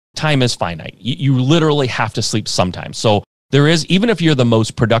time is finite. You literally have to sleep sometimes. So there is, even if you're the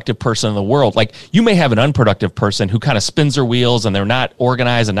most productive person in the world, like you may have an unproductive person who kind of spins their wheels and they're not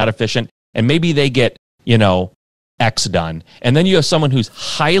organized and not efficient. And maybe they get, X done. And then you have someone who's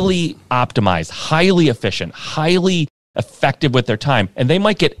highly optimized, highly efficient, highly effective with their time. And they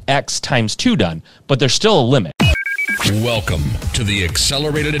might get X times 2 done, but there's still a limit. Welcome to the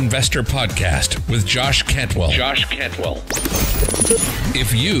Accelerated Investor Podcast with Josh Cantwell.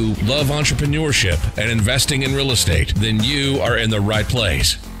 If you love entrepreneurship and investing in real estate, then you are in the right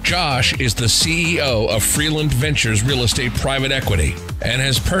place. Josh is the CEO of Freeland Ventures Real Estate Private Equity and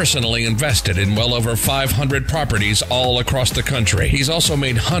has personally invested in well over 500 properties all across the country. He's also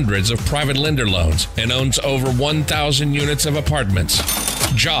made hundreds of private lender loans and owns over 1,000 units of apartments.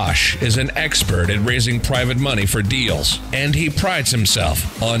 Josh is an expert at raising private money for deals, and he prides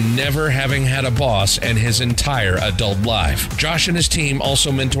himself on never having had a boss in his entire adult life. Josh and his team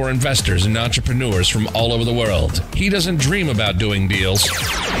also mentor investors and entrepreneurs from all over the world. He doesn't dream about doing deals.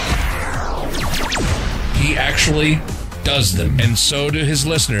 He actually does them, and so do his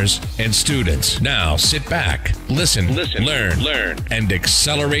listeners and students. Now sit back, listen, learn, and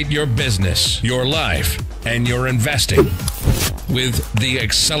accelerate your business, your life, and your investing with the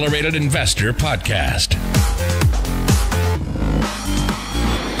Accelerated Investor Podcast.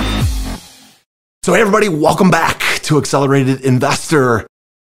 So hey everybody, welcome back to Accelerated Investor.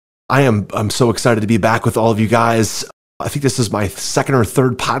 I'm so excited to be back with all of you guys. I think this is my second or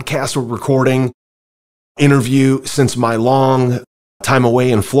third podcast we're recording. Interview since my long time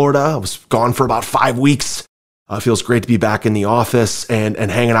away in Florida. I was gone for about 5 weeks. It feels great to be back in the office and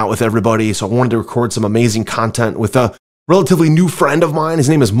hanging out with everybody. So I wanted to record some amazing content with a relatively new friend of mine. His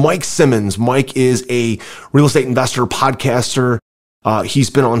name is Mike Simmons. Mike is a real estate investor, podcaster. He's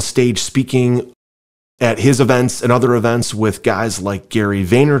been on stage speaking at his events and other events with guys like Gary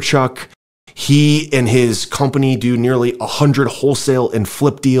Vaynerchuk. He and his company do nearly 100 wholesale and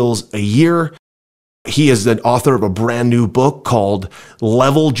flip deals a year. He is the author of a brand new book called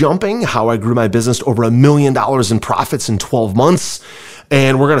Level Jumping, How I Grew My Business to Over $1 Million in Profits in 12 Months.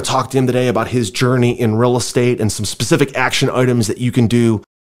 And we're going to talk to him today about his journey in real estate and some specific action items that you can do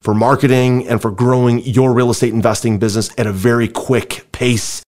for marketing and for growing your real estate investing business at a very quick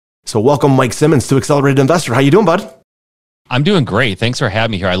pace. So welcome, Mike Simmons, to Accelerated Investor. How you doing, bud? I'm doing great. Thanks for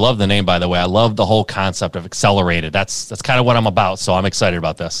having me here. I love the name, by the way. I love the whole concept of accelerated. That's kind of what I'm about. So I'm excited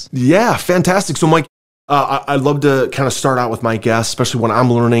about this. Yeah, fantastic. So Mike, I'd love to kind of start out with my guests, especially when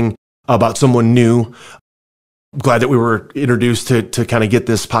I'm learning about someone new. I'm glad that we were introduced to kind of get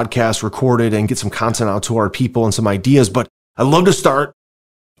this podcast recorded and get some content out to our people and some ideas. But I'd love to start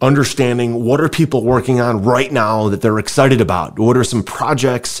understanding what are people working on right now that they're excited about? What are some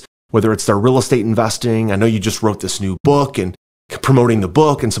projects, whether it's their real estate investing? I know you just wrote this new book and promoting the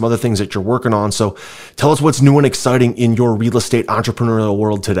book and some other things that you're working on. So tell us what's new and exciting in your real estate entrepreneurial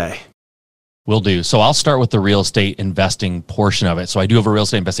world today. Will do. So I'll start with the real estate investing portion of it. So I do have a real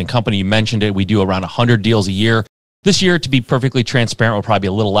estate investing company. You mentioned it. We do around 100 deals a year. This year, to be perfectly transparent, will probably be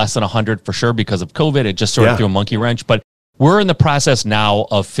a little less than 100 for sure because of COVID. It just sort of threw a monkey wrench. But we're in the process now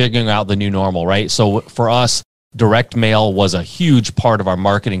of figuring out the new normal, right? So for us, direct mail was a huge part of our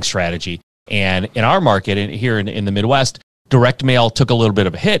marketing strategy. And in our market, here in the Midwest, direct mail took a little bit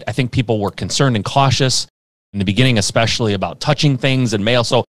of a hit. I think people were concerned and cautious in the beginning, especially about touching things and mail.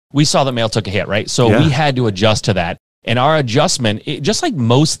 So we saw that mail took a hit, right? So we had to adjust to that. And our adjustment, just like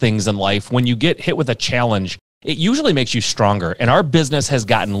most things in life, when you get hit with a challenge, it usually makes you stronger. And our business has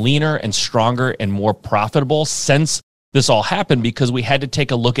gotten leaner and stronger and more profitable since this all happened because we had to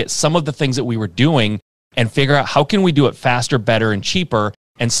take a look at some of the things that we were doing and figure out how can we do it faster, better, and cheaper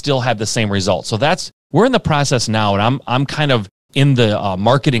and still have the same results. So we're in the process now, and I'm kind of in the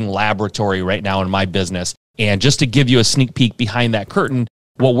marketing laboratory right now in my business. And just to give you a sneak peek behind that curtain,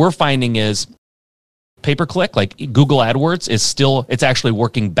 what we're finding is pay-per-click, like Google AdWords, it's actually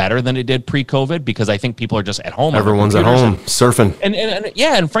working better than it did pre-COVID because I think people are just at home. Everyone's at home surfing.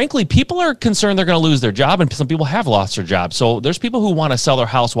 And frankly, people are concerned they're going to lose their job, and some people have lost their job. So there's people who want to sell their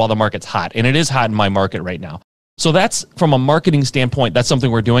house while the market's hot, and it is hot in my market right now. So that's, from a marketing standpoint, that's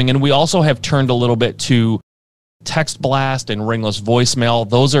something we're doing. And we also have turned a little bit to text blast and ringless voicemail.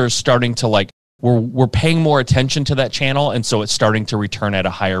 Those are starting to we're paying more attention to that channel. And so it's starting to return at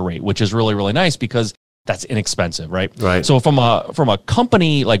a higher rate, which is really, really nice because that's inexpensive, right? Right. So from a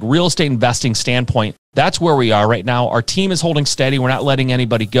company like real estate investing standpoint, that's where we are right now. Our team is holding steady. We're not letting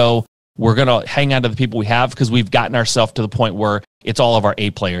anybody go. We're going to hang on to the people we have because we've gotten ourselves to the point where it's all of our A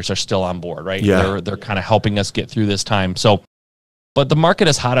players are still on board, right? Yeah. They're kind of helping us get through this time. So, but the market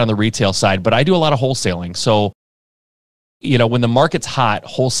is hot on the retail side, but I do a lot of wholesaling. So when the market's hot,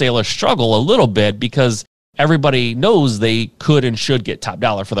 wholesalers struggle a little bit because everybody knows they could and should get top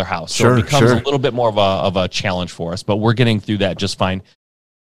dollar for their house. So it becomes a little bit more of a challenge for us, but we're getting through that just fine.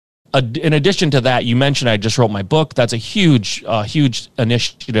 In addition to that, you mentioned I just wrote my book. That's a huge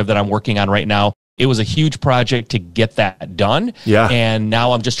initiative that I'm working on right now. It was a huge project to get that done. Yeah. And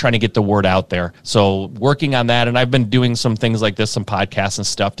now I'm just trying to get the word out there. So working on that. And I've been doing some things like this, some podcasts and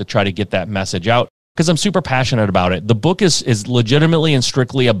stuff to try to get that message out because I'm super passionate about it. The book is legitimately and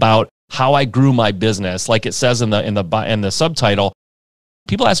strictly about how I grew my business. Like it says in the subtitle,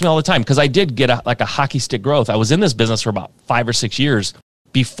 people ask me all the time, because I did get a hockey stick growth. I was in this business for about 5 or 6 years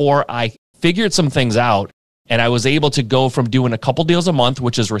before I figured some things out. And I was able to go from doing a couple deals a month,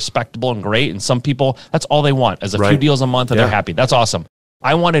 which is respectable and great. And some people, that's all they want is a few deals a month and they're happy. That's awesome.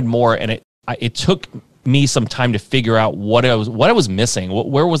 I wanted more. And it took me some time to figure out what I was missing.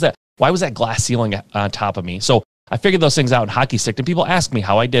 Where was that? Why was that glass ceiling on top of me? So I figured those things out in hockey stick, and people ask me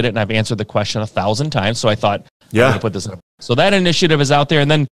how I did it. And I've answered the question 1,000 times. So I thought, I'm going to put this in. So that initiative is out there.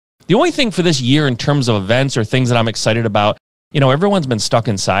 And then the only thing for this year in terms of events or things that I'm excited about, everyone's been stuck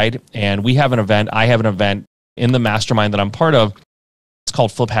inside, and we have an event. I have an event in the mastermind that I'm part of. It's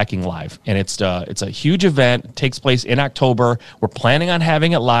called Flip Hacking Live. And it's a huge event. It takes place in October. We're planning on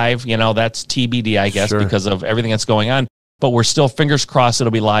having it live. That's TBD, I guess, because of everything that's going on. But we're still, fingers crossed,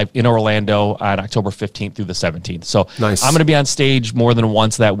 it'll be live in Orlando on October 15th through the 17th. So nice. I'm going to be on stage more than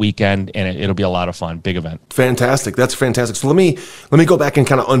once that weekend, and it'll be a lot of fun. Big event. Fantastic. That's fantastic. So let me go back and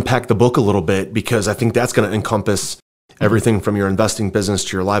kind of unpack the book a little bit, because I think that's going to encompass everything from your investing business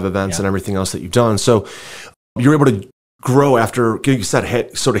to your live events and everything else that you've done. So you're able to grow after, you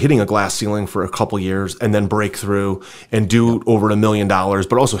said, sort of hitting a glass ceiling for a couple years and then break through and do over $1 million,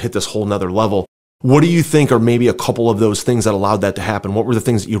 but also hit this whole nother level. What do you think are maybe a couple of those things that allowed that to happen? What were the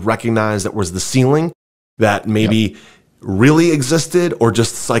things that you recognized that was the ceiling that maybe really existed or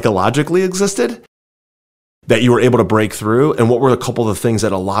just psychologically existed that you were able to break through? And what were a couple of the things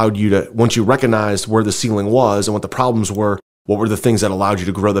that allowed you to, once you recognized where the ceiling was and what the problems were, what were the things that allowed you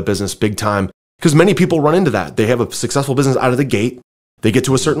to grow the business big time? Because many people run into that. They have a successful business out of the gate. They get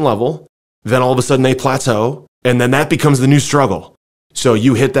to a certain level. Then all of a sudden they plateau. And then that becomes the new struggle. So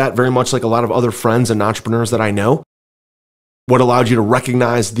you hit that very much like a lot of other friends and entrepreneurs that I know. What allowed you to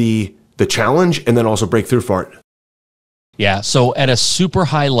recognize the challenge and then also break through for it? Yeah. So at a super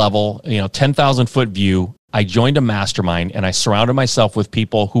high level, 10,000 foot view, I joined a mastermind and I surrounded myself with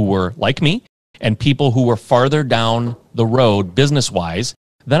people who were like me and people who were farther down the road business-wise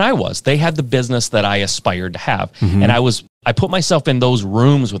than I was. They had the business that I aspired to have. Mm-hmm. And I put myself in those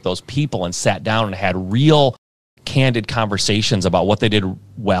rooms with those people and sat down and had real candid conversations about what they did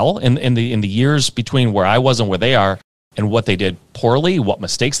well in the years between where I was and where they are, and what they did poorly, what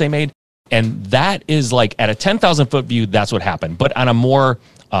mistakes they made. And that is like at a 10,000 foot view, that's what happened. But on a more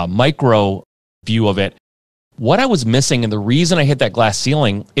micro view of it, what I was missing and the reason I hit that glass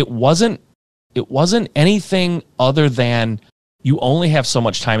ceiling, it wasn't anything other than you only have so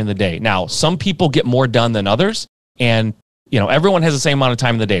much time in the day. Now, some people get more done than others, and everyone has the same amount of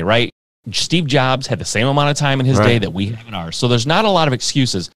time in the day, right? Steve Jobs had the same amount of time in his day that we have in ours. So there's not a lot of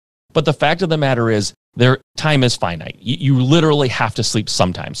excuses. But the fact of the matter is, their time is finite. You literally have to sleep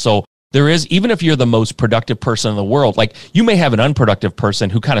sometimes. So there is, even if you're the most productive person in the world, like you may have an unproductive person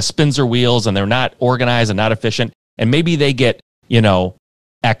who kind of spins their wheels and they're not organized and not efficient. And maybe they get,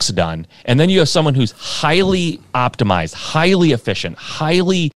 X done. And then you have someone who's highly optimized, highly efficient,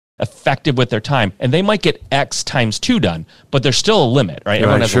 highly effective with their time. And they might get X times 2 done, but there's still a limit, right?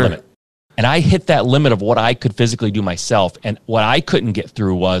 Everyone has a limit. And I hit that limit of what I could physically do myself. And what I couldn't get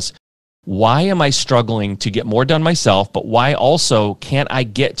through was, why am I struggling to get more done myself, but why also can't I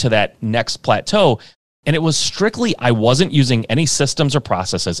get to that next plateau? And it was strictly, I wasn't using any systems or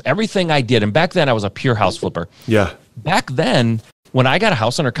processes. Everything I did, and back then I was a pure house flipper. Yeah. Back then, when I got a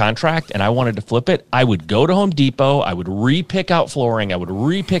house under contract and I wanted to flip it, I would go to Home Depot, I would re-pick out flooring, I would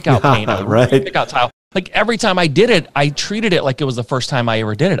re-pick out paint, I would re-pick out tile. Like every time I did it, I treated it like it was the first time I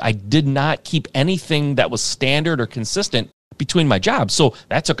ever did it. I did not keep anything that was standard or consistent between my jobs. So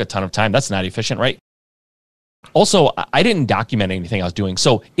that took a ton of time. That's not efficient, right? Also, I didn't document anything I was doing.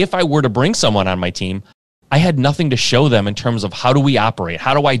 So if I were to bring someone on my team, I had nothing to show them in terms of how do we operate?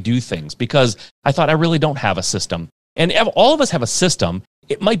 How do I do things? Because I thought I really don't have a system. And all of us have a system.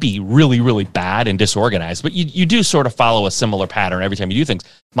 It might be really, really bad and disorganized, but you do sort of follow a similar pattern every time you do things.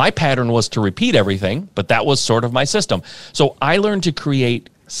 My pattern was to repeat everything, but that was sort of my system. So I learned to create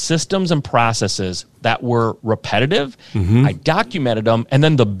systems and processes that were repetitive. Mm-hmm. I documented them. And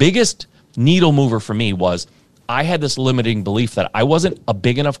then the biggest needle mover for me was I had this limiting belief that I wasn't a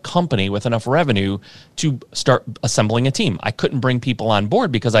big enough company with enough revenue to start assembling a team. I couldn't bring people on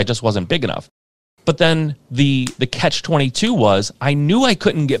board because I just wasn't big enough. But then the catch-22 was I knew I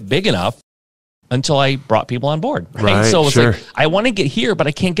couldn't get big enough until I brought people on board. Right? So it's like, I want to get here, but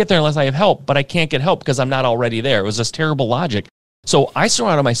I can't get there unless I have help. But I can't get help because I'm not already there. It was this terrible logic. So I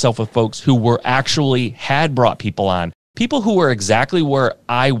surrounded myself with folks who had brought people on, people who were exactly where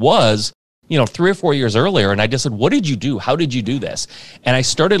I was, 3 or 4 years earlier. And I just said, what did you do? How did you do this? And I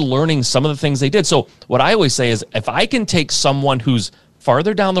started learning some of the things they did. So what I always say is if I can take someone who's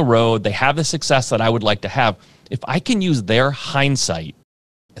farther down the road, they have the success that I would like to have, if I can use their hindsight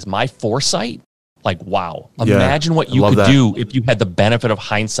as my foresight, like, wow, imagine what you could do if you had the benefit of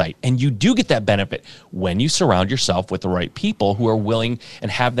hindsight. And you do get that benefit when you surround yourself with the right people who are willing and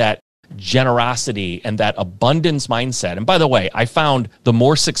have that generosity and that abundance mindset. And by the way, I found the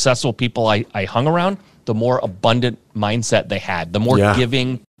more successful people I hung around, the more abundant mindset they had, the more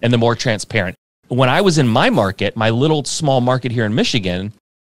giving and the more transparent. When I was in my market, my little small market here in Michigan,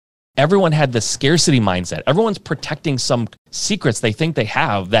 everyone had this scarcity mindset. Everyone's protecting some secrets they think they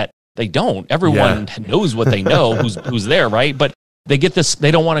have that they don't. Everyone knows what they know, who's there, right? But they get this,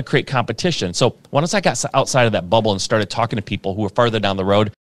 they don't want to create competition. So once I got outside of that bubble and started talking to people who were farther down the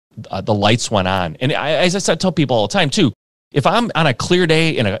road, the lights went on. And as I said, I tell people all the time too, if I'm on a clear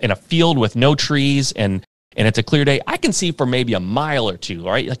day in a field with no trees and it's a clear day, I can see for maybe a mile or two,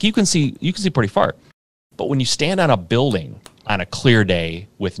 right? Like you can see pretty far. But when you stand on a building on a clear day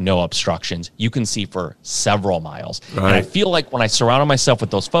with no obstructions, you can see for several miles. Right. And I feel like when I surrounded myself with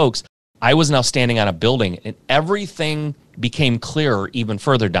those folks, I was now standing on a building and everything became clearer even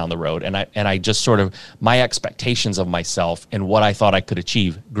further down the road. And I just sort of, my expectations of myself and what I thought I could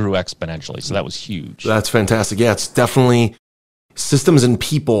achieve grew exponentially. So that was huge. That's fantastic. Yeah, it's definitely systems and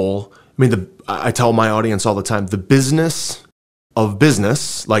people. I mean, I tell my audience all the time, the business of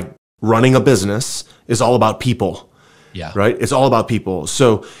business, like running a business, is all about people. Yeah. Right? It's all about people.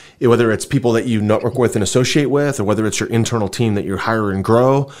 So whether it's people that you network with and associate with, or whether it's your internal team that you hire and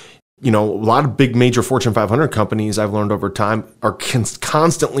grow, a lot of big major Fortune 500 companies I've learned over time are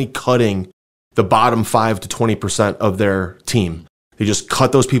constantly cutting the bottom 5 to 20% of their team. They just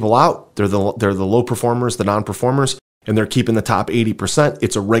cut those people out. They're the low performers, the non-performers, and they're keeping the top 80%.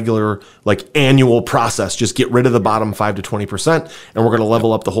 It's a regular, annual process. Just get rid of the bottom 5 to 20%, and we're going to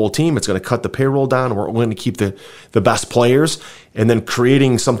level up the whole team. It's going to cut the payroll down. We're going to keep the best players, and then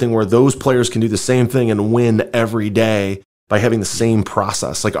creating something where those players can do the same thing and win every day by having the same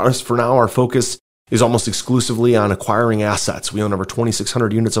process. Like ours, for now, our focus is almost exclusively on acquiring assets. We own over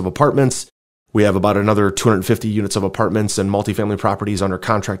 2,600 units of apartments. We have about another 250 units of apartments and multifamily properties under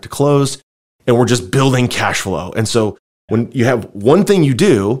contract to close. And we're just building cash flow. And so when you have one thing you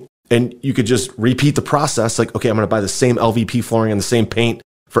do and you could just repeat the process, like, okay, I'm going to buy the same LVP flooring and the same paint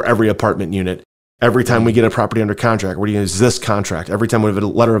for every apartment unit. Every time we get a property under contract, we're going to use this contract. Every time we have a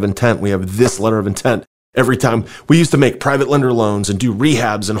letter of intent, we have this letter of intent. Every time we used to make private lender loans and do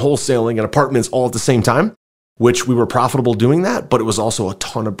rehabs and wholesaling and apartments all at the same time, which we were profitable doing that, but it was also a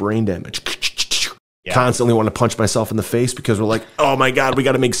ton of brain damage. Yeah. Constantly want to punch myself in the face because we're like, oh my God, we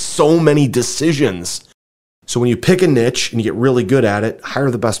got to make so many decisions. So when you pick a niche and you get really good at it, hire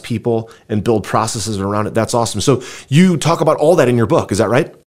the best people and build processes around it. That's awesome. So you talk about all that in your book. Is that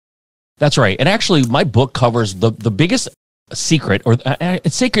right? That's right. And actually my book covers the biggest secret, or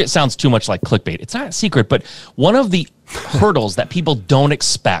secret sounds too much like clickbait. It's not a secret, but one of the hurdles that people don't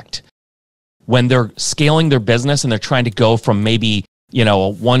expect when they're scaling their business and they're trying to go from maybe, a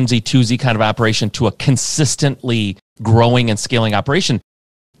onesie, twosie kind of operation to a consistently growing and scaling operation.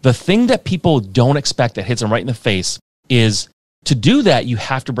 The thing that people don't expect that hits them right in the face is to do that, you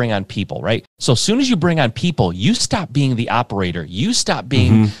have to bring on people, right? So as soon as you bring on people, you stop being the operator. You stop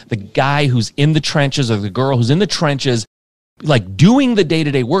being the guy who's in the trenches or the girl who's in the trenches, like doing the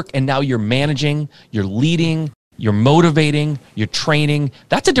day-to-day work. And now you're managing, you're leading, you're motivating, you're training.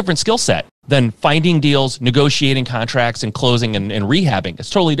 That's a different skill set than finding deals, negotiating contracts, and closing and rehabbing.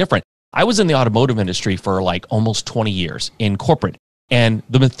 It's totally different. I was in the automotive industry for almost 20 years in corporate. And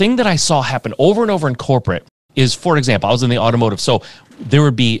the thing that I saw happen over and over in corporate is, for example, I was in the automotive. So there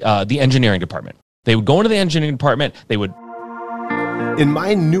would be the engineering department. They would go into the engineering department. They would. In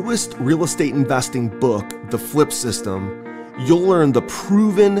my newest real estate investing book, The Flip System, you'll learn the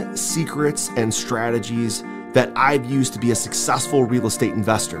proven secrets and strategies that I've used to be a successful real estate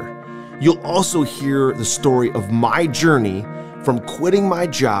investor. You'll also hear the story of my journey from quitting my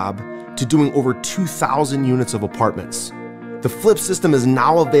job to doing over 2,000 units of apartments. The Flip System is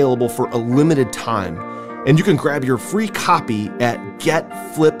now available for a limited time, and you can grab your free copy at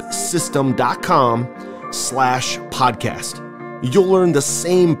getflipsystem.com podcast. You'll learn the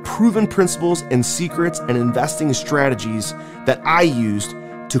same proven principles and secrets and investing strategies that I used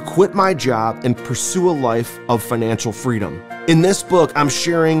to quit my job and pursue a life of financial freedom. In this book, I'm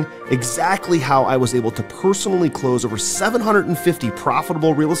sharing exactly how I was able to personally close over 750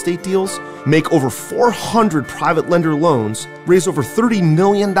 profitable real estate deals, make over 400 private lender loans, raise over $30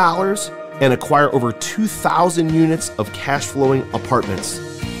 million, and acquire over 2,000 units of cash flowing apartments.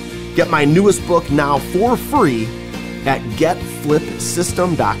 Get my newest book now for free at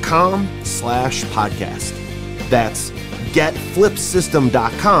getflipsystem.com/podcast. That's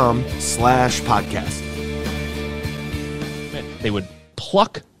getflipsystem.com/podcast. They would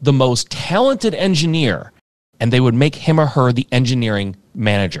pluck the most talented engineer and they would make him or her the engineering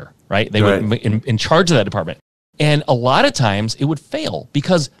manager, right? They would in charge of that department. And a lot of times it would fail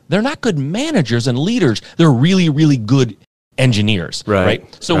because they're not good managers and leaders. They're really, really good engineers, right?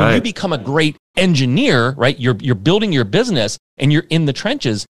 So when you become a great engineer, right, you're building your business and you're in the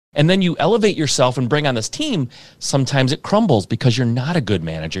trenches, and then you elevate yourself and bring on this team, sometimes it crumbles because you're not a good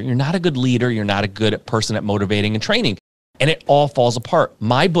manager, you're not a good leader, you're not a good person at motivating and training, and it all falls apart.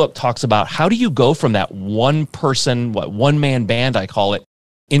 My book talks about how do you go from that one person, one-man band, I call it,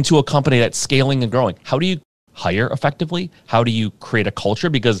 into a company that's scaling and growing. How do you hire effectively? How do you create a culture?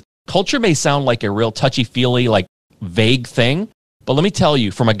 Because culture may sound like a real touchy-feely, like vague thing, but let me tell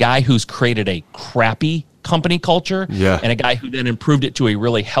you, from a guy who's created a crappy company culture and a guy who then improved it to a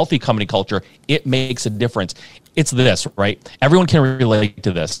really healthy company culture, it makes a difference. It's this, right? Everyone can relate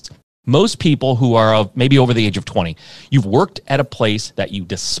to this. Most people who are maybe over the age of 20, you've worked at a place that you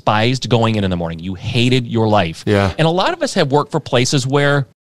despised going in the morning. You hated your life. Yeah. And a lot of us have worked for places where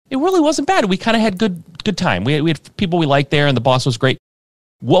it really wasn't bad. We kind of had good time. We had people we liked there and the boss was great.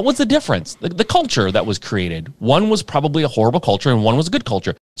 What was the difference? The culture that was created. One was probably a horrible culture and one was a good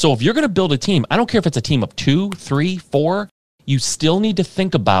culture. So if you're going to build a team, I don't care if it's a team of 2, 3, 4, you still need to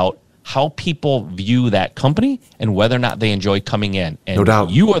think about how people view that company and whether or not they enjoy coming in. And no doubt.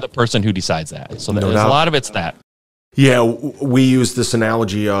 You are the person who decides that. So there's a lot of it's that. Yeah, we use this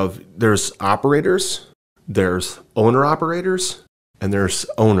analogy of there's operators, there's owner-operators, and there's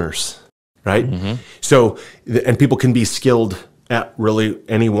owners, right? Mm-hmm. So, and people can be skilled at really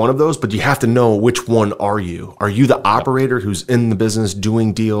any one of those, but you have to know which one are you. Are you the operator who's in the business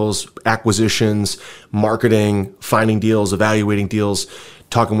doing deals, acquisitions, marketing, finding deals, evaluating deals,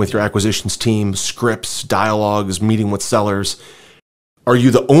 talking with your acquisitions team, scripts, dialogues, meeting with sellers? Are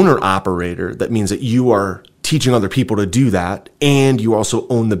you the owner operator? That means that you are teaching other people to do that, and you also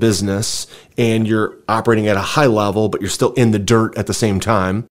own the business, and you're operating at a high level, but you're still in the dirt at the same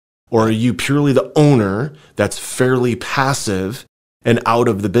time. Or are you purely the owner that's fairly passive and out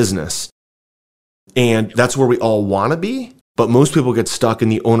of the business? And that's where we all want to be. But most people get stuck in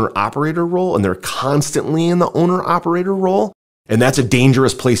the owner-operator role, and they're constantly in the owner-operator role. And that's a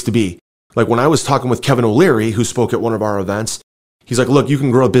dangerous place to be. Like when I was talking with Kevin O'Leary, who spoke at one of our events, he's like, look, you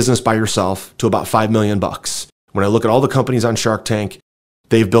can grow a business by yourself to about $5 million. When I look at all the companies on Shark Tank,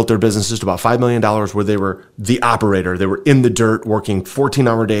 they've built their businesses to about $5 million where they were the operator. They were in the dirt working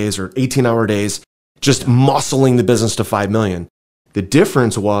 14-hour days or 18-hour days, just muscling the business to $5 million. The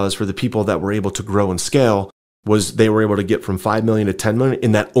difference was for the people that were able to grow and scale was they were able to get from $5 million to $10 million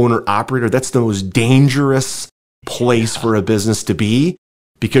in that owner-operator. That's the most dangerous place for a business to be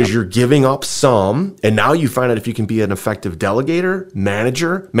because you're giving up some. And now you find out if you can be an effective delegator,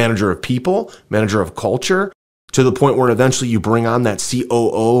 manager of people, manager of culture, to the point where eventually you bring on that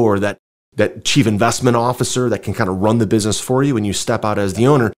COO or that chief investment officer that can kind of run the business for you and you step out as the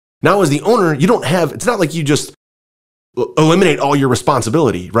owner. Now as the owner, you don't have, it's not like you just eliminate all your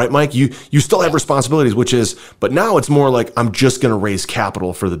responsibility, right, Mike? You still have responsibilities, but now it's more like I'm just going to raise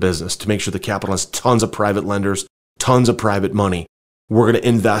capital for the business to make sure the capital has tons of private lenders, tons of private money. We're going to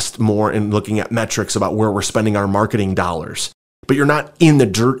invest more in looking at metrics about where we're spending our marketing dollars. But you're not in the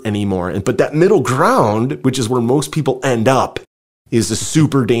dirt anymore. But that middle ground, which is where most people end up, is a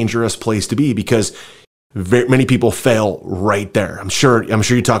super dangerous place to be because very many people fail right there. I'm sure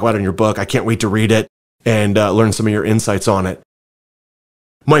you talk about it in your book. I can't wait to read it and learn some of your insights on it.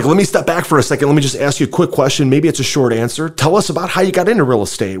 Mike, let me step back for a second. Let me just ask you a quick question. Maybe it's a short answer. Tell us about how you got into real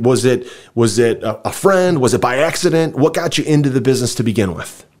estate. Was it a friend? Was it by accident? What got you into the business to begin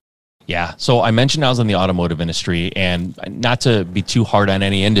with? Yeah. So I mentioned I was in the automotive industry, and not to be too hard on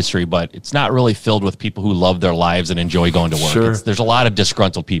any industry, but it's not really filled with people who love their lives and enjoy going to work. Sure. There's a lot of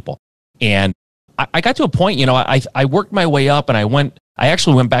disgruntled people. And I got to a point, I worked my way up and I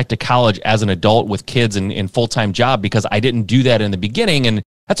actually went back to college as an adult with kids and full-time job because I didn't do that in the beginning. And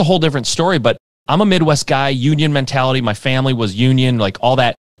that's a whole different story, but I'm a Midwest guy, union mentality. My family was union, like all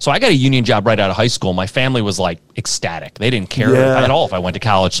that. So I got a union job right out of high school. My family was like ecstatic. They didn't care at all if I went to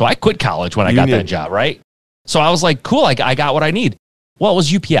college. So I quit college when I got that job, right? So I was like, cool, I got what I need. Well, it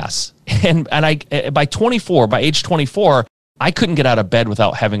was UPS. And by age 24, I couldn't get out of bed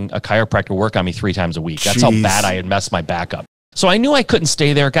without having a chiropractor work on me 3 times a week. That's how bad I had messed my back up. So I knew I couldn't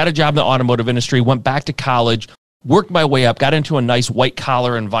stay there. Got a job in the automotive industry, went back to college, worked my way up, got into a nice white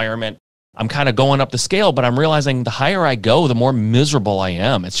collar environment. I'm kind of going up the scale, but I'm realizing the higher I go, the more miserable I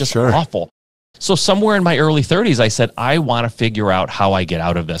am. It's just awful. So somewhere in my early 30s, I said, I want to figure out how I get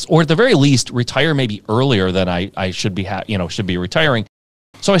out of this, or at the very least, retire maybe earlier than I should be, should be retiring.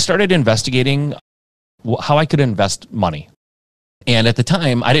 So I started investigating how I could invest money. And at the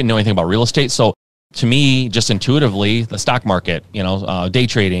time, I didn't know anything about real estate. So to me, just intuitively, the stock market, day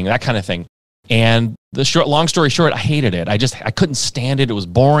trading, that kind of thing. And long story short, I hated it. I couldn't stand it. It was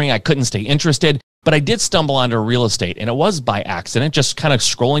boring. I couldn't stay interested. But I did stumble onto real estate, and it was by accident, just kind of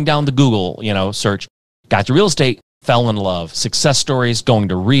scrolling down the Google, search, got to real estate, fell in love, success stories, going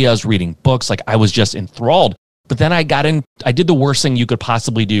to RIAs, reading books. Like I was just enthralled. But then I did the worst thing you could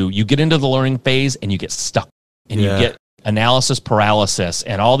possibly do. You get into the learning phase and you get stuck and you get analysis paralysis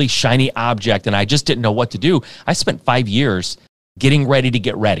and all these shiny objects. And I just didn't know what to do. I spent 5 years getting ready to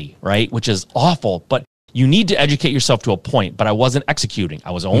get ready, right? Which is awful, but you need to educate yourself to a point, but I wasn't executing.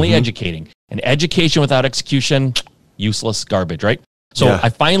 I was only educating. And education without execution, useless garbage, right? So I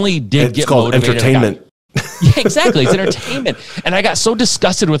finally did get motivated. It's called entertainment. Yeah, exactly. It's entertainment. And I got so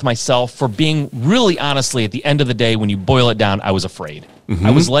disgusted with myself for being really honestly, at the end of the day, when you boil it down, I was afraid.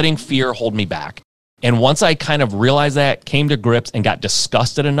 I was letting fear hold me back. And once I kind of realized that, came to grips and got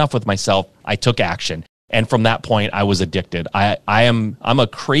disgusted enough with myself, I took action. And from that point, I was addicted. I'm a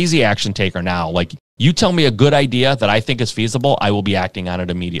crazy action taker now. Like you tell me a good idea that I think is feasible, I will be acting on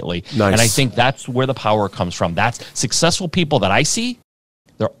it immediately. Nice. And I think that's where the power comes from. That's successful people that I see.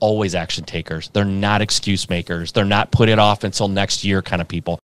 They're always action takers. They're not excuse makers. They're not put it off until next year kind of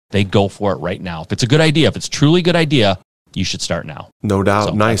people. They go for it right now. If it's a good idea, if it's truly a good idea, you should start now. No doubt.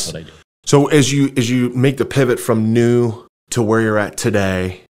 So nice. So as you make the pivot from new to where you're at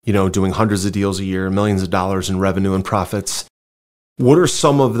today, doing hundreds of deals a year, millions of dollars in revenue and profits, what are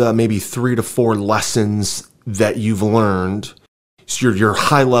some of the maybe 3 to 4 lessons that you've learned, so your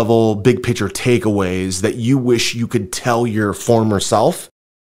high level, big picture takeaways that you wish you could tell your former self?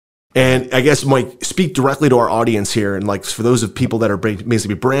 And I guess, Mike, speak directly to our audience here. And like for those of people that are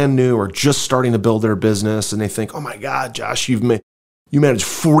basically brand new or just starting to build their business and they think, oh my God, Josh, you manage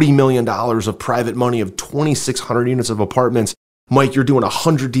 $40 million of private money of 2,600 units of apartments. Mike, you're doing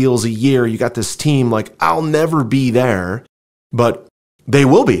 100 deals a year. You got this team. Like, I'll never be there, but they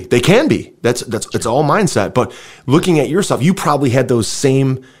will be. They can be. It's all mindset. But looking at yourself, you probably had those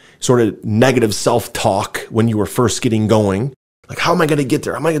same sort of negative self-talk when you were first getting going. Like, how am I going to get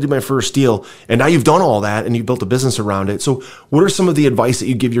there? How am I going to do my first deal? And now you've done all that and you built a business around it. So what are some of the advice that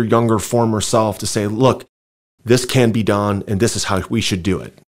you give your younger former self to say, look, this can be done and this is how we should do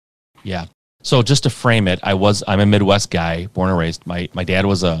it? Yeah. So just to frame it, I'm a Midwest guy, born and raised. My dad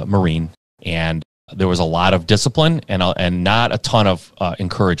was a Marine, and there was a lot of discipline and not a ton of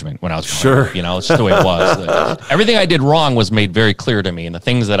encouragement when I was growing up. It's just the way it was. Everything I did wrong was made very clear to me, and the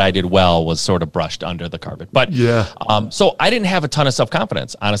things that I did well was sort of brushed under the carpet. But so I didn't have a ton of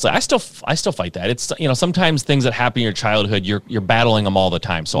self-confidence. Honestly, I still fight that. It's sometimes things that happen in your childhood, you're battling them all the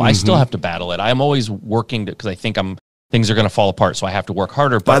time. So I still have to battle it. I'm always working because I think things are going to fall apart, so I have to work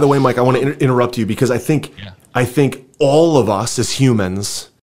harder. But, by the way, Mike, I want to interrupt you because I think all of us as humans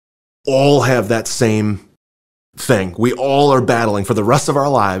all have that same thing. We all are battling for the rest of our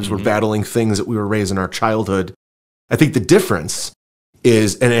lives. We're battling things that we were raised in our childhood. I think the difference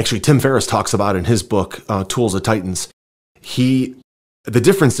is, and actually Tim Ferriss talks about in his book, Tools of Titans, the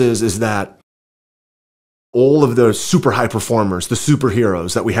difference is that all of the super high performers, the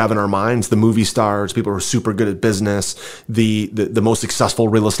superheroes that we have in our minds, the movie stars, people who are super good at business, the most successful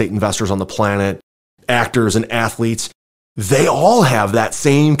real estate investors on the planet, actors and athletes, they all have that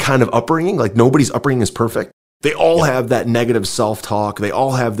same kind of upbringing. Like nobody's upbringing is perfect. They all have that negative self-talk. They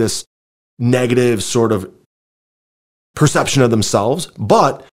all have this negative sort of perception of themselves,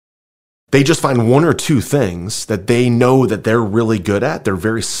 but they just find 1 or 2 things that they know that they're really good at. They're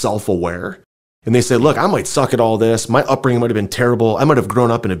very self-aware. And they say, look, I might suck at all this. My upbringing might have been terrible. I might have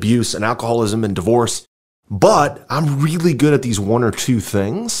grown up in abuse and alcoholism and divorce, but I'm really good at these 1 or 2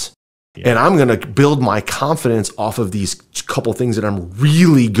 things. Yeah. And I'm going to build my confidence off of these couple things that I'm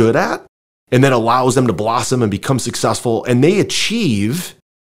really good at, and that allows them to blossom and become successful. And they achieve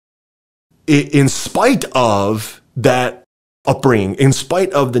in spite of that upbringing, in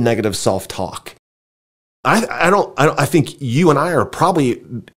spite of the negative self-talk. I think you and I are probably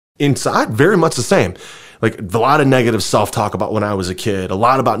inside very much the same. Like a lot of negative self-talk about when I was a kid, a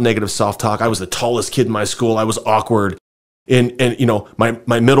lot about negative self-talk. I was the tallest kid in my school. I was awkward. And you know,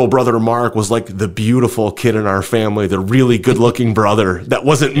 my middle brother, Mark, was like the beautiful kid in our family, the really good looking brother. That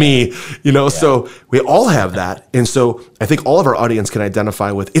wasn't me, you know? Yeah. So we all have that. And so I think all of our audience can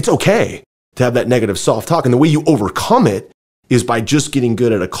identify with, it's okay to have that negative self-talk. And the way you overcome it is by just getting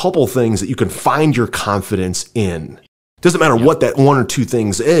good at a couple things that you can find your confidence in. Doesn't matter what that one or two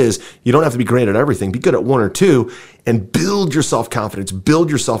things is. You don't have to be great at everything. Be good at one or two and build your self-confidence, build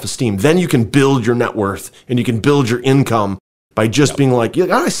your self-esteem. Then you can build your net worth and you can build your income by just being like,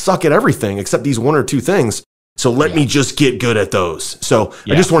 yeah, I suck at everything except these one or two things. So let me just get good at those. So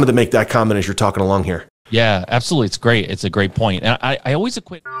I just wanted to make that comment as you're talking along here. Yeah, absolutely. It's great. It's a great point. And I always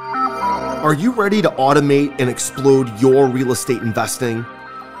equate. Are you ready to automate and explode your real estate investing?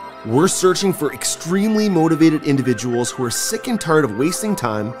 We're searching for extremely motivated individuals who are sick and tired of wasting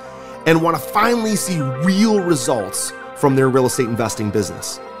time and want to finally see real results from their real estate investing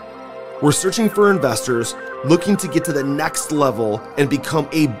business. We're searching for investors looking to get to the next level and become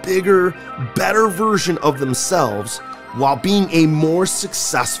a bigger, better version of themselves while being a more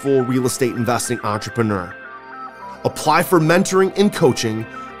successful real estate investing entrepreneur. Apply for mentoring and coaching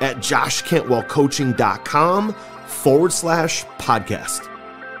at joshcantwellcoaching.com/podcast.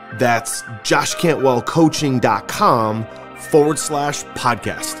 That's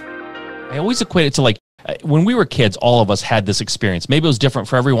joshcantwellcoaching.com/podcast. I always equate it to like when we were kids, all of us had this experience. Maybe it was different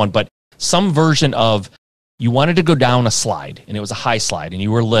for everyone, but some version of you wanted to go down a slide and it was a high slide and you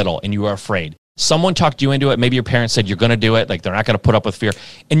were little and you were afraid. Someone talked you into it. Maybe your parents said you're going to do it. Like they're not going to put up with fear.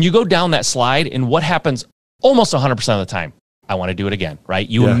 And you go down that slide and what happens almost 100% of the time? I want to do it again, right?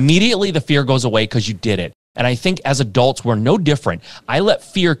 You immediately, the fear goes away because you did it. And I think as adults, we're no different. I let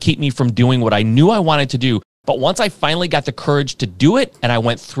fear keep me from doing what I knew I wanted to do. But once I finally got the courage to do it and I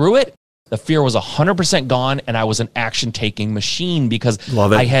went through it, the fear was 100% gone and I was an action-taking machine because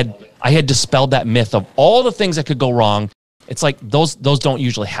I had dispelled that myth of all the things that could go wrong. It's like those don't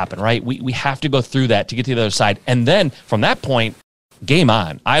usually happen, right? We have to go through that to get to the other side. And then from that point, game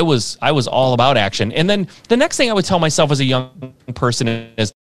on. I was all about action. And then the next thing I would tell myself as a young person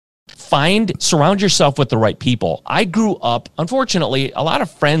is surround yourself with the right people. I grew up, unfortunately, a lot of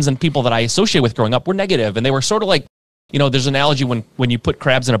friends and people that I associate with growing up were negative, and they were sort of like, you know, there's an analogy when you put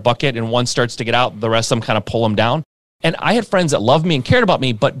crabs in a bucket and one starts to get out, the rest of them kind of pull them down. And I had friends that loved me and cared about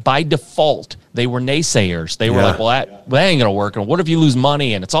me, but by default, they were naysayers. They were like, well, that ain't going to work. And what if you lose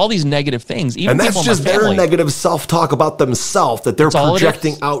money? And it's all these negative things. Even and that's just their negative self-talk about themselves that they're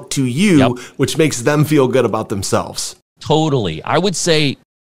projecting out to you, which makes them feel good about themselves. Totally. I would say,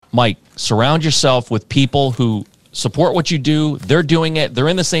 Mike, surround yourself with people who support what you do. They're doing it. They're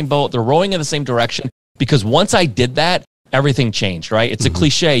in the same boat. They're rowing in the same direction. Because once I did that, everything changed, right? It's a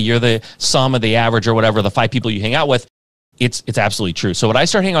cliche. You're the sum of the average or whatever, the 5 people you hang out with. It's absolutely true. So when I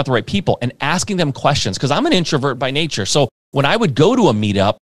started hanging out with the right people and asking them questions, because I'm an introvert by nature. So when I would go to a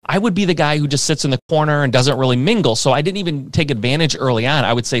meetup, I would be the guy who just sits in the corner and doesn't really mingle. So I didn't even take advantage early on.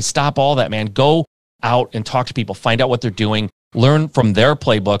 I would say, stop all that, man. Go out and talk to people, find out what they're doing, learn from their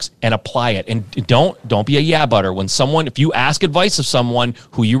playbooks and apply it. And don't be a yeah-butter. If you ask advice of someone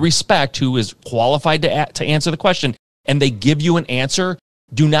who you respect, who is qualified to answer the question, and they give you an answer,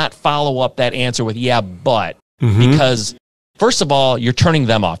 do not follow up that answer with yeah, but, because first of all, you're turning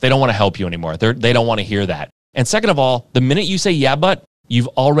them off. They don't want to help you anymore. They don't want to hear that. And second of all, the minute you say yeah, but, you've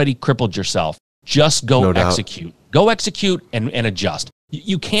already crippled yourself. Just go execute. Go execute and adjust.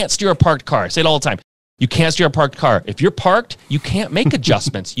 You can't steer a parked car. I say it all the time. You can't steer a parked car. If you're parked, you can't make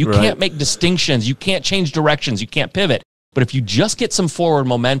adjustments. You can't make distinctions. You can't change directions. You can't pivot. But if you just get some forward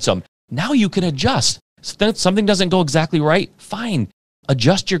momentum, now you can adjust. So something doesn't go exactly right, fine.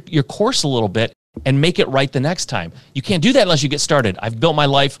 Adjust your course a little bit and make it right the next time. You can't do that unless you get started. I've built my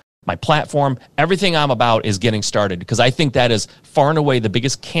life, my platform, everything I'm about is getting started because I think that is far and away the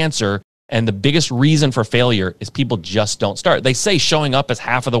biggest cancer and the biggest reason for failure is people just don't start. They say showing up is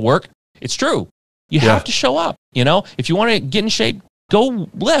half of the work. It's true. You have to show up. You know, if you want to get in shape, go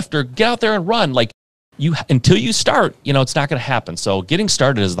lift or get out there and run. Like until you start, you know, it's not going to happen. So getting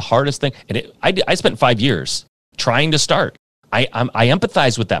started is the hardest thing. And I spent 5 years trying to start. I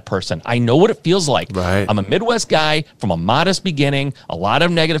empathize with that person. I know what it feels like. Right. I'm a Midwest guy from a modest beginning, a lot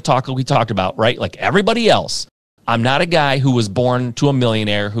of negative talk we talked about, right? Like everybody else. I'm not a guy who was born to a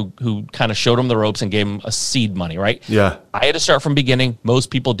millionaire who kind of showed him the ropes and gave him a seed money, right? Yeah. I had to start from beginning.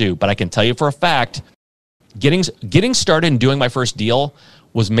 Most people do. But I can tell you for a fact, getting started and doing my first deal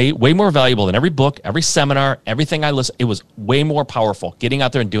was way more valuable than every book, every seminar, everything I listened. It was way more powerful getting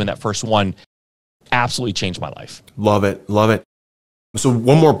out there and doing that first one. absolutely changed my life. Love it. Love it. So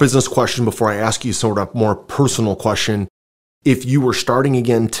one more business question before I ask you sort of more personal question. If you were starting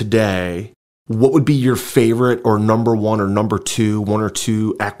again today, what would be your favorite or number one or number two, one or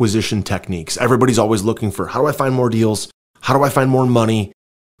two acquisition techniques? Everybody's always looking for, how do I find more deals? How do I find more money?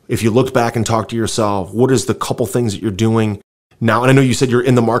 If you looked back and talked to yourself, what is the couple things that you're doing now? And I know you said you're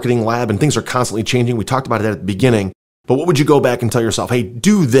in the marketing lab and things are constantly changing. We talked about that at the beginning, but what would you go back and tell yourself? Hey,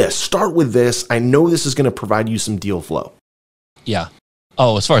 do this, start with this. I know this is going to provide you some deal flow. Yeah.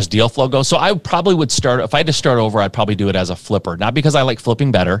 Oh, as far as deal flow goes, so I probably would start, if I had to start over, I'd probably do it as a flipper. Not because I like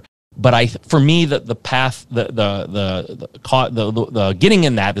flipping better, but for me, the path, the getting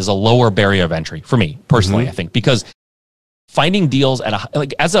in that is a lower barrier of entry for me personally, I think, because finding deals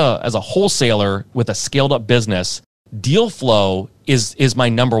as a wholesaler with a scaled up business, deal flow is my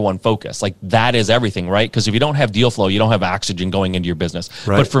number one focus. Like that is everything, right? Because if you don't have deal flow, you don't have oxygen going into your business.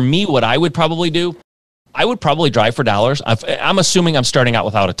 Right. But for me, what I would probably do, I would probably drive for dollars. I'm assuming I'm starting out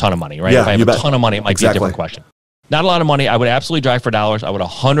without a ton of money, right? Yeah, if I have a ton of money, it might be a different question. Not a lot of money. I would absolutely drive for dollars. I would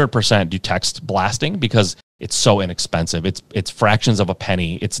 100% do text blasting because it's so inexpensive. It's fractions of a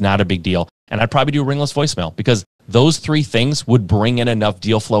penny. It's not a big deal. And I'd probably do ringless voicemail because those three things would bring in enough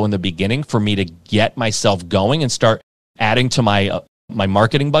deal flow in the beginning for me to get myself going and start adding to my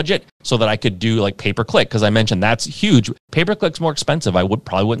marketing budget so that I could do like pay-per-click, because I mentioned that's huge. Pay-per-click's more expensive. I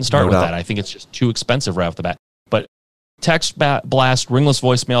probably wouldn't start with that. I think it's just too expensive right off the bat. But text blast, ringless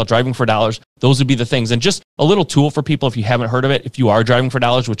voicemail, driving for dollars, those would be the things. And just a little tool for people if you haven't heard of it, if you are driving for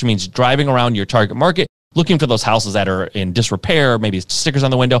dollars, which means driving around your target market, looking for those houses that are in disrepair, maybe stickers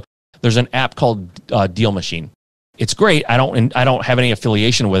on the window. There's an app called Deal Machine. It's great. I don't have any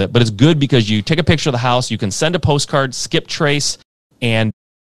affiliation with it, but it's good because you take a picture of the house, you can send a postcard, skip trace, and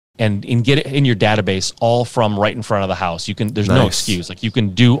get it in your database all from right in front of the house. There's no excuse. Like you can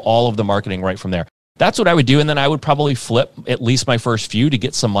do all of the marketing right from there. That's what I would do. And then I would probably flip at least my first few to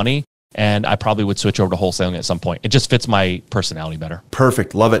get some money. And I probably would switch over to wholesaling at some point. It just fits my personality better.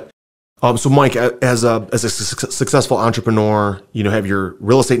 Perfect. Love it. So Mike, as a successful entrepreneur, you have your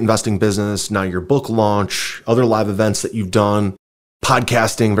real estate investing business, now your book launch, other live events that you've done,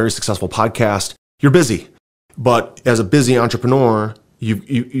 podcasting, very successful podcast. You're busy, but as a busy entrepreneur,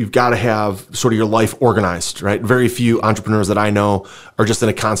 you've got to have sort of your life organized, right? Very few entrepreneurs that I know are just in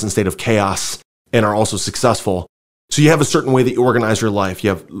a constant state of chaos and are also successful. So you have a certain way that you organize your life. You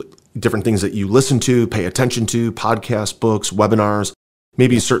have different things that you listen to, pay attention to, podcasts, books, webinars.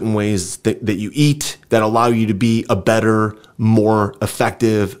 Maybe certain ways that you eat that allow you to be a better, more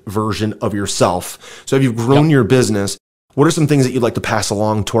effective version of yourself. So have you grown your business? What are some things that you'd like to pass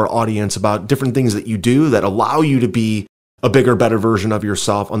along to our audience about different things that you do that allow you to be a bigger, better version of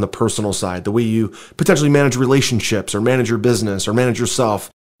yourself on the personal side? The way you potentially manage relationships or manage your business or manage yourself,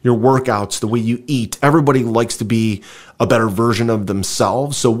 your workouts, the way you eat. Everybody likes to be a better version of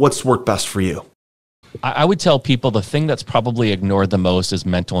themselves. So what's worked best for you? I would tell people the thing that's probably ignored the most is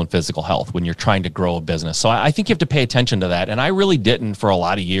mental and physical health when you're trying to grow a business. So I think you have to pay attention to that. And I really didn't for a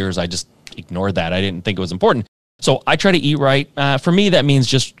lot of years. I just ignored that. I didn't think it was important. So I try to eat right. For me, that means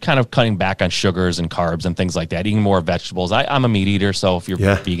just kind of cutting back on sugars and carbs and things like that, eating more vegetables. I'm a meat eater, so if you're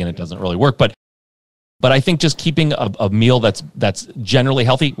vegan, it doesn't really work. But I think just keeping a meal that's generally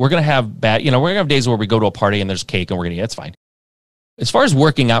healthy. We're going to have we're going to have days where we go to a party and there's cake and we're going to eat. That's fine. As far as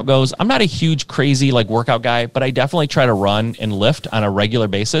working out goes, I'm not a huge crazy workout guy, but I definitely try to run and lift on a regular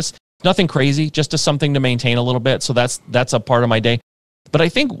basis. Nothing crazy, just something to maintain a little bit. So that's a part of my day. But I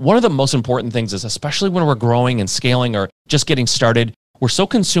think one of the most important things is, especially when we're growing and scaling or just getting started, we're so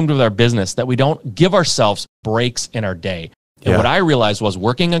consumed with our business that we don't give ourselves breaks in our day. And what I realized was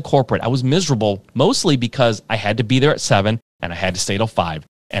working in corporate, I was miserable mostly because I had to be there at 7 and I had to stay till 5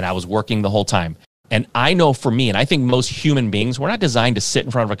 and I was working the whole time. And I know for me, and I think most human beings, we're not designed to sit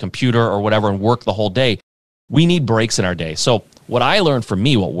in front of a computer or whatever and work the whole day. We need breaks in our day. So what I learned for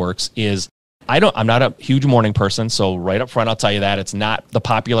me, what works is I'm not a huge morning person. So right up front, I'll tell you that it's not the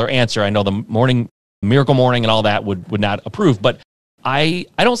popular answer. I know the miracle morning and all that would not approve, but I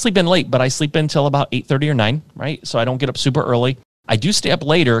don't sleep in late, but I sleep until about 8:30 or 9, right? So I don't get up super early. I do stay up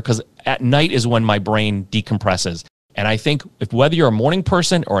later because at night is when my brain decompresses. And I think whether you're a morning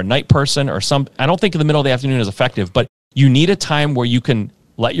person or a night person I don't think in the middle of the afternoon is effective, but you need a time where you can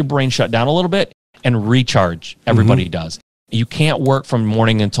let your brain shut down a little bit and recharge. Everybody does. You can't work from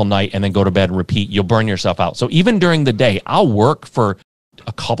morning until night and then go to bed and repeat. You'll burn yourself out. So even during the day, I'll work for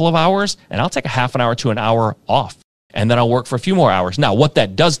a couple of hours and I'll take a half an hour to an hour off. And then I'll work for a few more hours. Now, what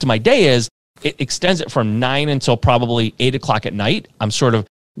that does to my day is it extends it from 9 until probably 8 o'clock at night. I'm sort of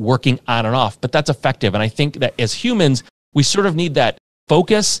working on and off, but that's effective. And I think that as humans, we sort of need that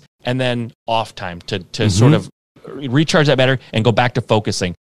focus and then off time to sort of recharge that battery and go back to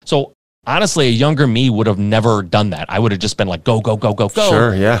focusing. So honestly, a younger me would have never done that. I would have just been like, go, go, go, go, go.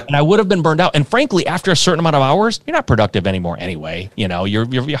 Sure, yeah. And I would have been burned out. And frankly, after a certain amount of hours, you're not productive anymore anyway. You know,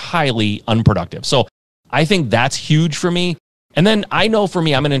 you're highly unproductive. So I think that's huge for me. And then I know for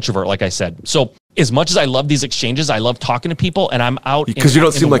me, I'm an introvert, like I said. So as much as I love these exchanges, I love talking to people, and I'm out because you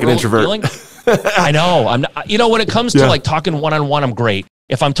don't seem like an introvert. I know. I'm not, you know, when it comes to like talking one-on-one, I'm great.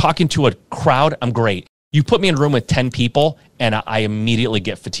 If I'm talking to a crowd, I'm great. You put me in a room with 10 people and I immediately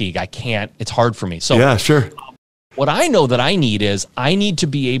get fatigued. I can't, it's hard for me. So yeah, sure. What I know that I need is I need to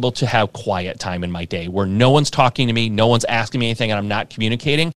be able to have quiet time in my day where no one's talking to me, no one's asking me anything, and I'm not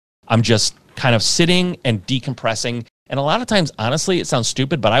communicating. I'm just kind of sitting and decompressing. And a lot of times, honestly, it sounds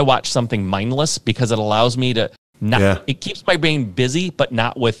stupid, but I watch something mindless because it allows me to not, it keeps my brain busy, but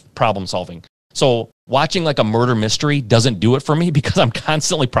not with problem solving. So watching like a murder mystery doesn't do it for me because I'm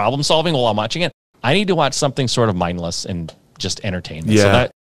constantly problem solving while I'm watching it. I need to watch something sort of mindless and just entertain. Yeah. So that,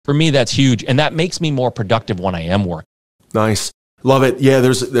 for me, that's huge. And that makes me more productive when I am working. Nice. Love it. Yeah,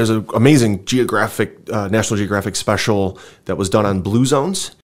 there's an amazing National Geographic special that was done on blue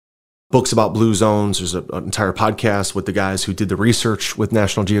zones. Books about blue zones. There's an entire podcast with the guys who did the research with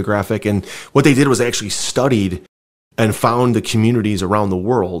National Geographic. And what they did was they actually studied and found the communities around the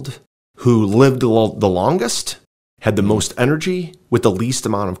world who lived the longest, had the most energy, with the least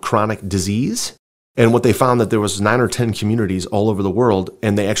amount of chronic disease. And what they found that there was 9 or 10 communities all over the world,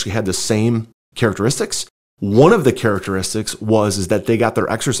 and they actually had the same characteristics. One of the characteristics is that they got their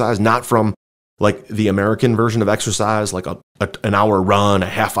exercise not from like the American version of exercise, like an hour run, a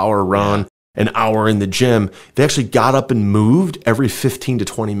half hour run, an hour in the gym. They actually got up and moved every 15 to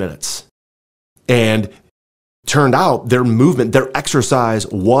 20 minutes. And turned out their movement, their exercise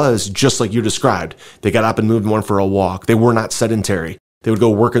was just like you described. They got up and moved and went for a walk. They were not sedentary. They would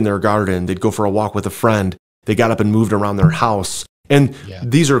go work in their garden. They'd go for a walk with a friend. They got up and moved around their house. And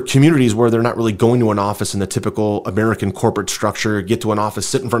these are communities where they're not really going to an office in the typical American corporate structure, get to an office,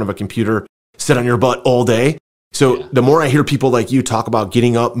 sit in front of a computer, sit on your butt all day. So the more I hear people like you talk about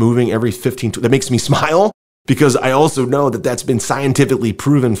getting up, moving every 15, that makes me smile, because I also know that that's been scientifically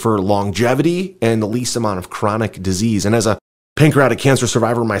proven for longevity and the least amount of chronic disease. And as a pancreatic cancer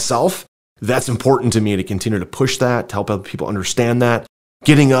survivor myself, that's important to me to continue to push that, to help other people understand that.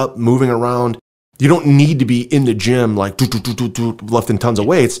 Getting up, moving around. You don't need to be in the gym like lifting tons of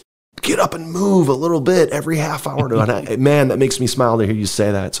weights. Get up and move a little bit every half hour. Man, that makes me smile to hear you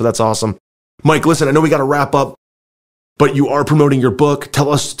say that. So that's awesome. Mike, listen, I know we got to wrap up, but you are promoting your book.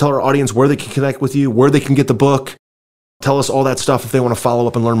 Tell our audience where they can connect with you, where they can get the book. Tell us all that stuff if they want to follow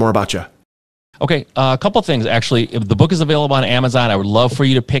up and learn more about you. Okay, a couple things, actually. If the book is available on Amazon, I would love for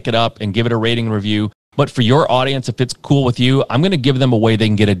you to pick it up and give it a rating and review. But for your audience, if it's cool with you, I'm going to give them a way they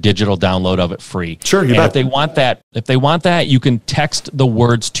can get a digital download of it free. Sure, you bet. If they want that, you can text the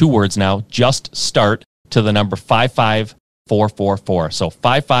words, 2 words now, just start, to the number 55444. So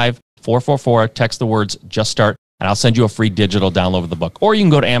 55444, text the words, just start, and I'll send you a free digital download of the book. Or you can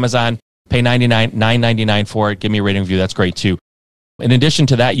go to Amazon, pay $9.99 for it, give me a rating review. That's great too. In addition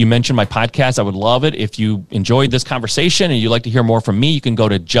to that, you mentioned my podcast. I would love it if you enjoyed this conversation and you'd like to hear more from me. You can go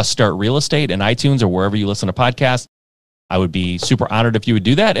to Just Start Real Estate in iTunes or wherever you listen to podcasts. I would be super honored if you would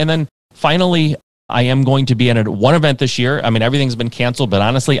do that. And then finally, I am going to be at one event this year. I mean, everything's been canceled, but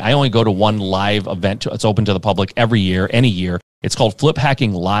honestly, I only go to one live event. It's open to the public every year, any year. It's called Flip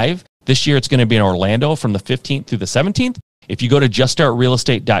Hacking Live. This year, it's going to be in Orlando from the 15th through the 17th. If you go to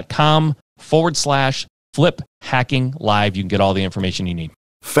juststartrealestate.com/Flip Hacking Live, you can get all the information you need.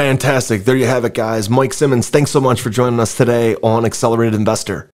 Fantastic. There you have it, guys. Mike Simmons, thanks so much for joining us today on Accelerated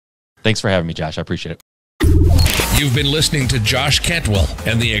Investor. Thanks for having me, Josh. I appreciate it. You've been listening to Josh Cantwell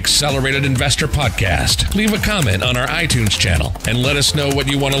and the Accelerated Investor Podcast. Leave a comment on our iTunes channel and let us know what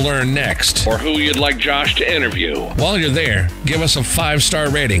you want to learn next or who you'd like Josh to interview. While you're there, give us a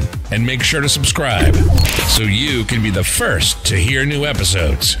 5-star rating and make sure to subscribe so you can be the first to hear new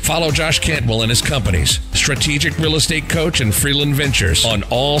episodes. Follow Josh Cantwell and his companies, Strategic Real Estate Coach and Freeland Ventures, on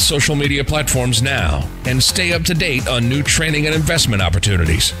all social media platforms now, and stay up to date on new training and investment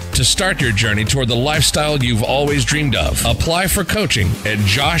opportunities. To start your journey toward the lifestyle you've always dreamed of, apply for coaching at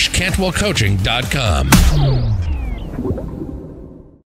joshcantwellcoaching.com.